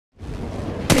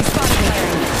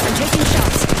taking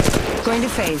shots. Going to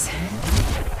phase.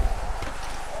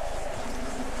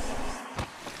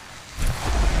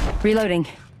 Reloading.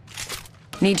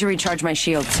 Need to recharge my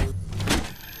shields.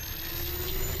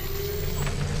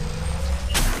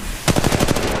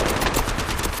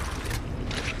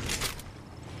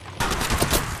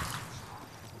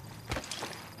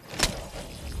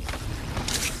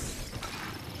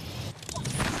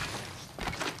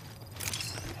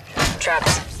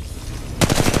 Traps.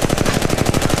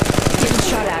 Getting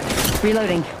shot at.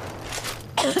 Reloading.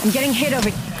 I'm getting hit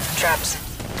over. Traps.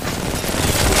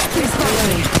 Please follow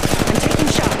me. I'm taking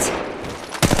shots.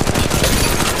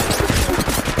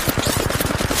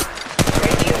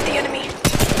 Great view of the enemy.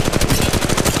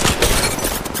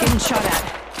 Getting shot at.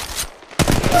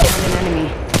 Found an enemy.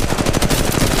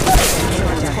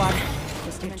 Squad.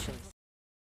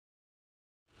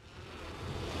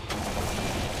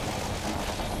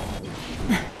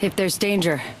 If there's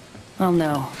danger, I'll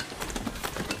know.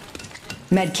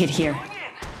 Medkit here.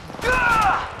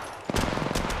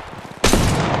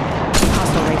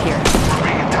 Hostile right here.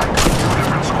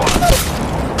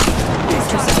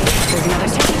 There's another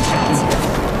taking shots.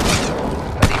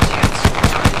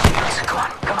 Come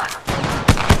on, come on.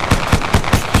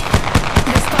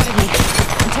 They spotted me.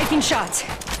 I'm taking shots.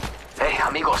 Hey,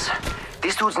 amigos.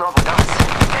 This dude's not with us.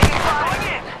 Taking fire. Going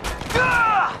in.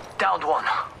 Downed one.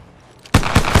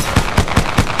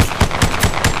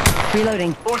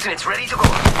 Reloading. Alternates ready to go. They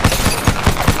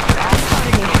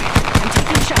spotted me. I'm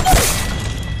taking shots.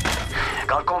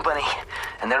 Got company,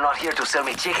 and they're not here to sell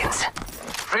me chickens.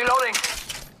 Reloading.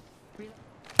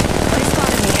 They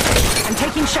spotted me. I'm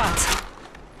taking shots.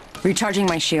 Recharging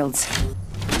my shields.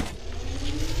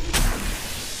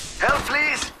 Help,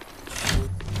 please.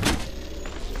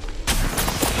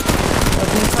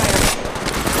 Opening fire.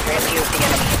 Great view of the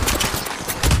enemy.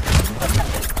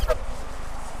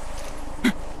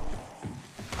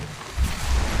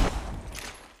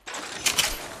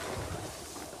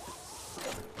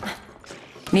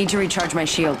 Need to recharge my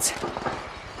shields.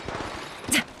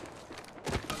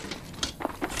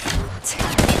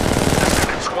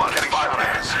 Squad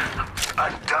fires.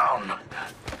 I'm down.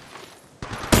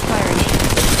 Firing.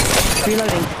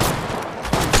 Reloading.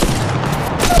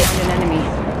 Found an enemy.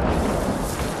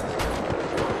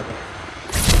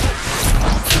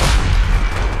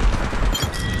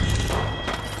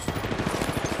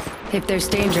 If there's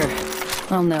danger,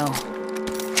 I'll know.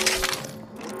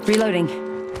 Reloading.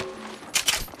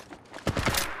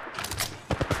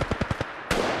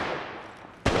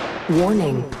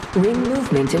 Warning. Ring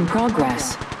movement in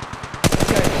progress.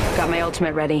 Good. Got my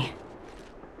ultimate ready.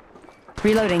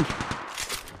 Reloading.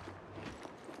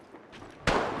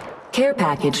 Care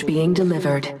package being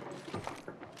delivered.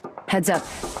 Heads up.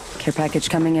 Care package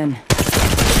coming in.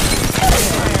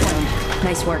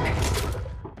 Nice work.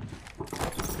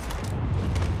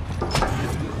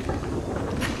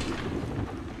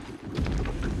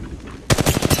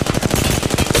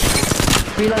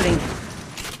 Reloading.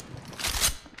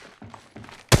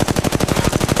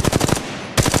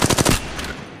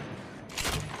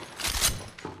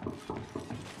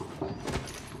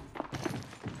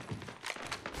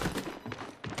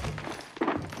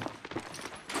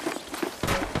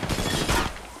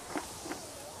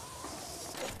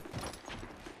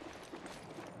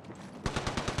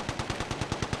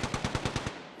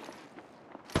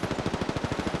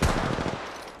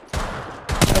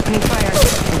 Opening fire.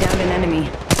 I downed an enemy.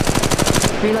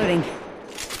 Reloading.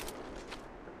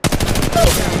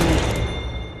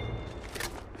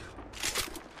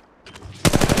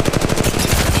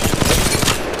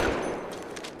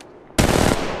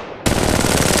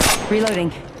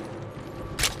 Reloading.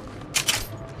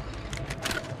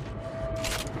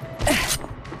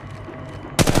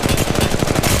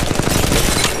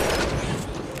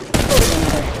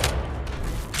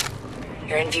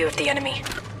 You're in view of the enemy.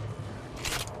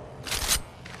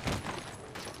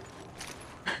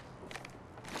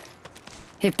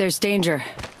 If there's danger,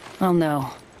 I'll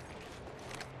know.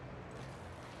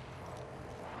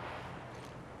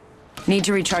 Need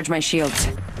to recharge my shields.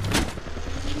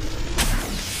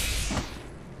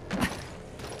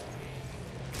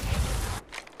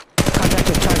 Contact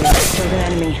with target. Killed an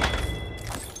enemy.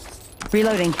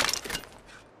 Reloading.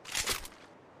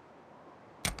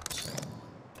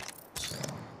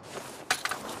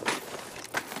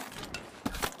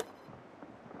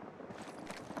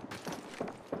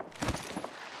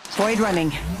 Void running.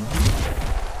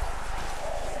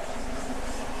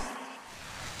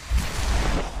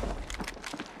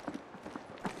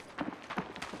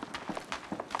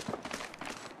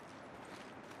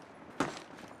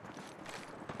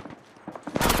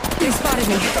 They spotted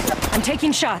me. I'm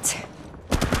taking shots.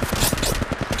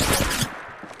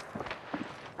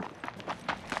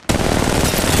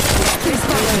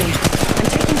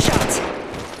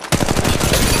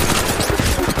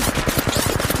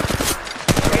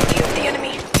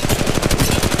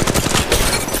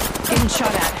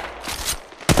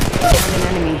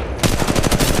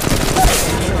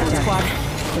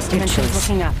 Good choice.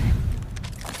 Looking up.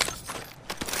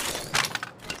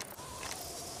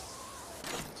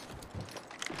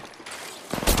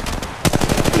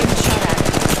 Getting shot at.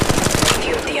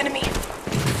 View of the enemy.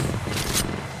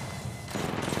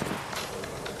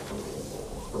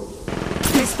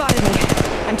 They spotted me.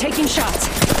 I'm taking shots.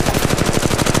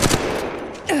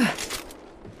 Ugh.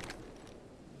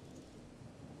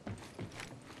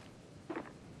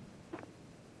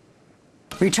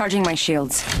 Recharging my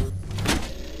shields.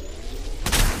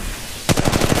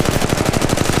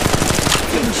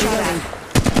 Getting shot at.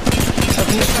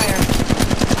 Opening fire.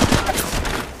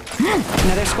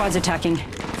 Another squad's attacking.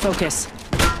 Focus.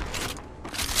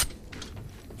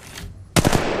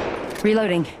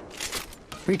 Reloading.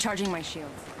 Recharging my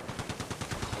shields.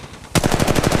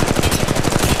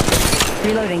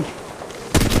 Reloading.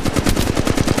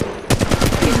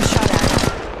 Getting shot at.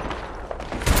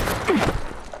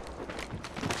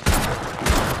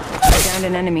 I downed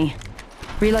an enemy.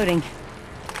 Reloading.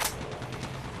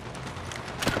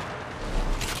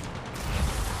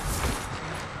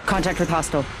 Contact with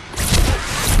hostile.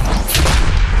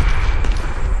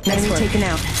 Enemy taken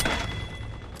out.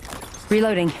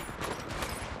 Reloading.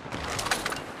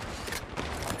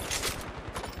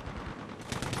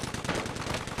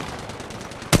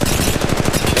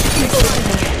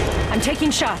 I'm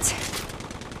taking shots.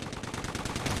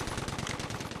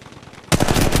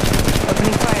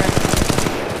 Opening fire.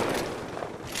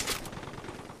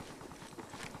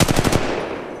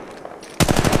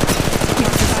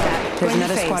 There's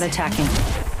another squad attacking.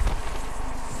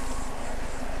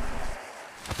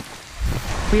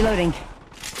 Reloading.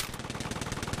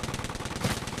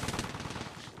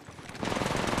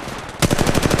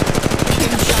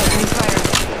 Getting shot. Opening fire.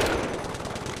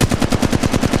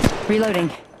 Reloading.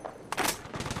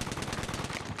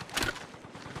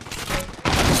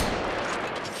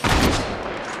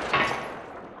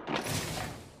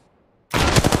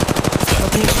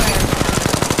 Opening fire.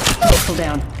 Missile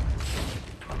down.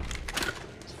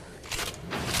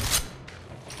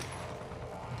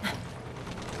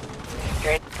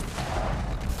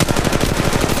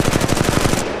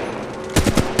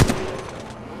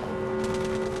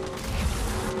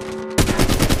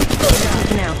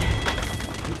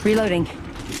 Reloading.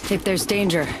 If there's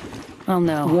danger, I'll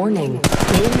know. Warning.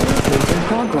 Ring movement in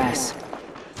progress.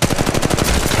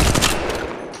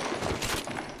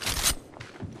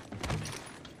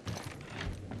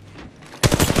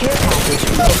 Care package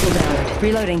missile down.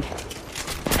 Reloading.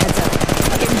 Heads up.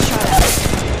 Getting shot at.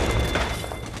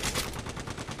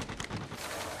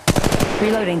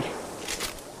 Reloading.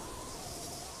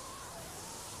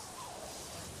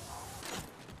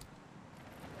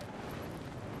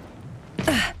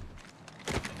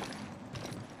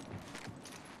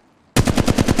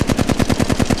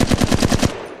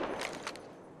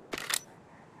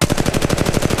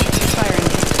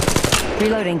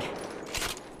 Reloading.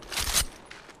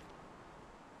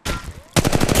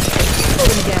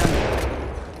 Pulling down.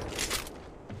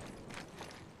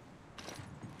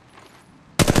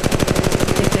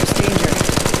 If there's danger,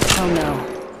 oh no.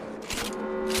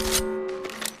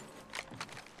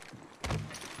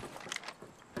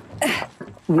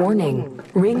 Warning.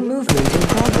 Ring movement in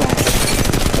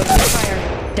progress. Opening fire.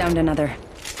 Downed another.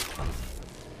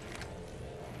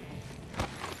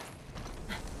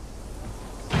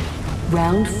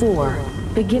 Round 4.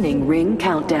 Beginning ring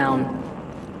countdown.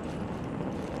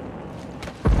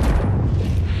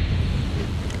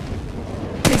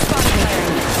 They spotted me.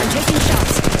 I'm taking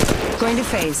shots. Going to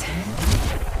phase.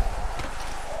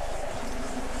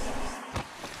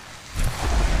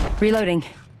 Reloading.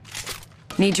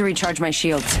 Need to recharge my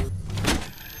shields.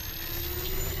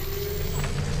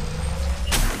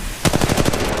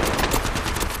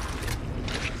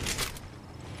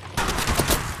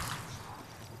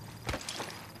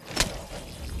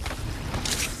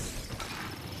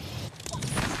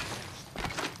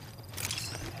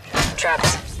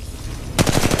 Traps.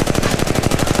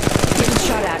 Getting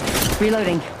shot at.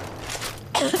 Reloading.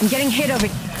 I'm getting hit over.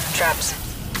 Traps.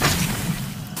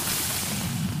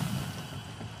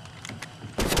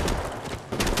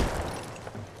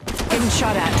 Getting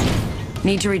shot at.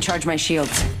 Need to recharge my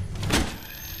shields.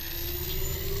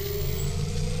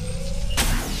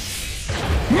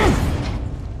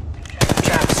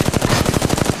 Traps.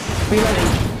 Reloading.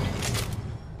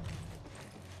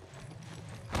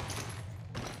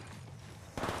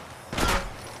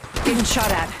 Getting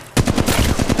shot at.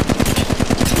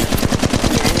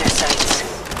 You're in their sights.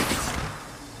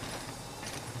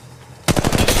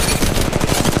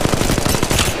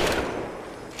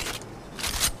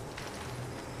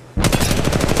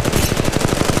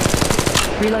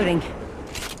 Reloading.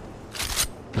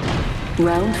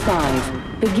 Round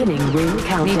 5. Beginning ring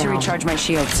countdown. Need to recharge my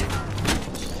shields.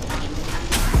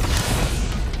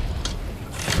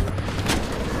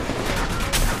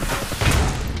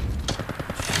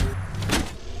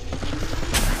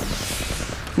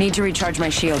 Need to recharge my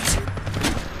shields.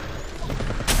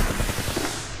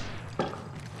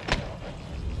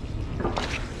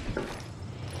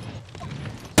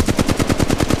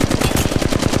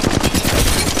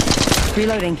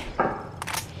 Reloading.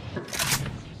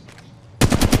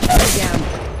 Down.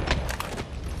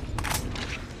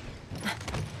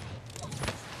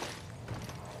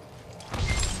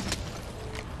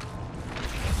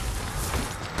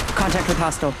 Contact with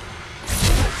hostile.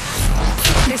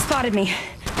 They spotted me.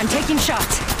 I'm taking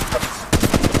shots.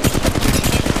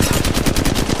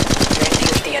 Trying to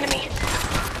use the enemy.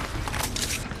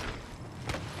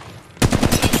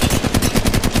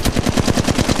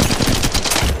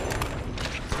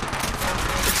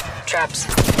 Traps.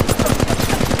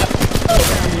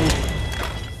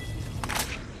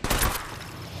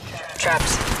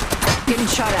 Traps. Getting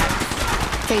shot at.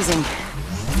 Phasing.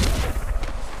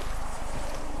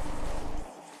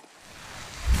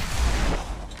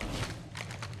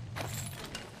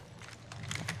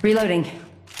 Reloading.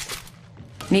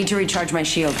 Need to recharge my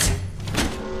shields.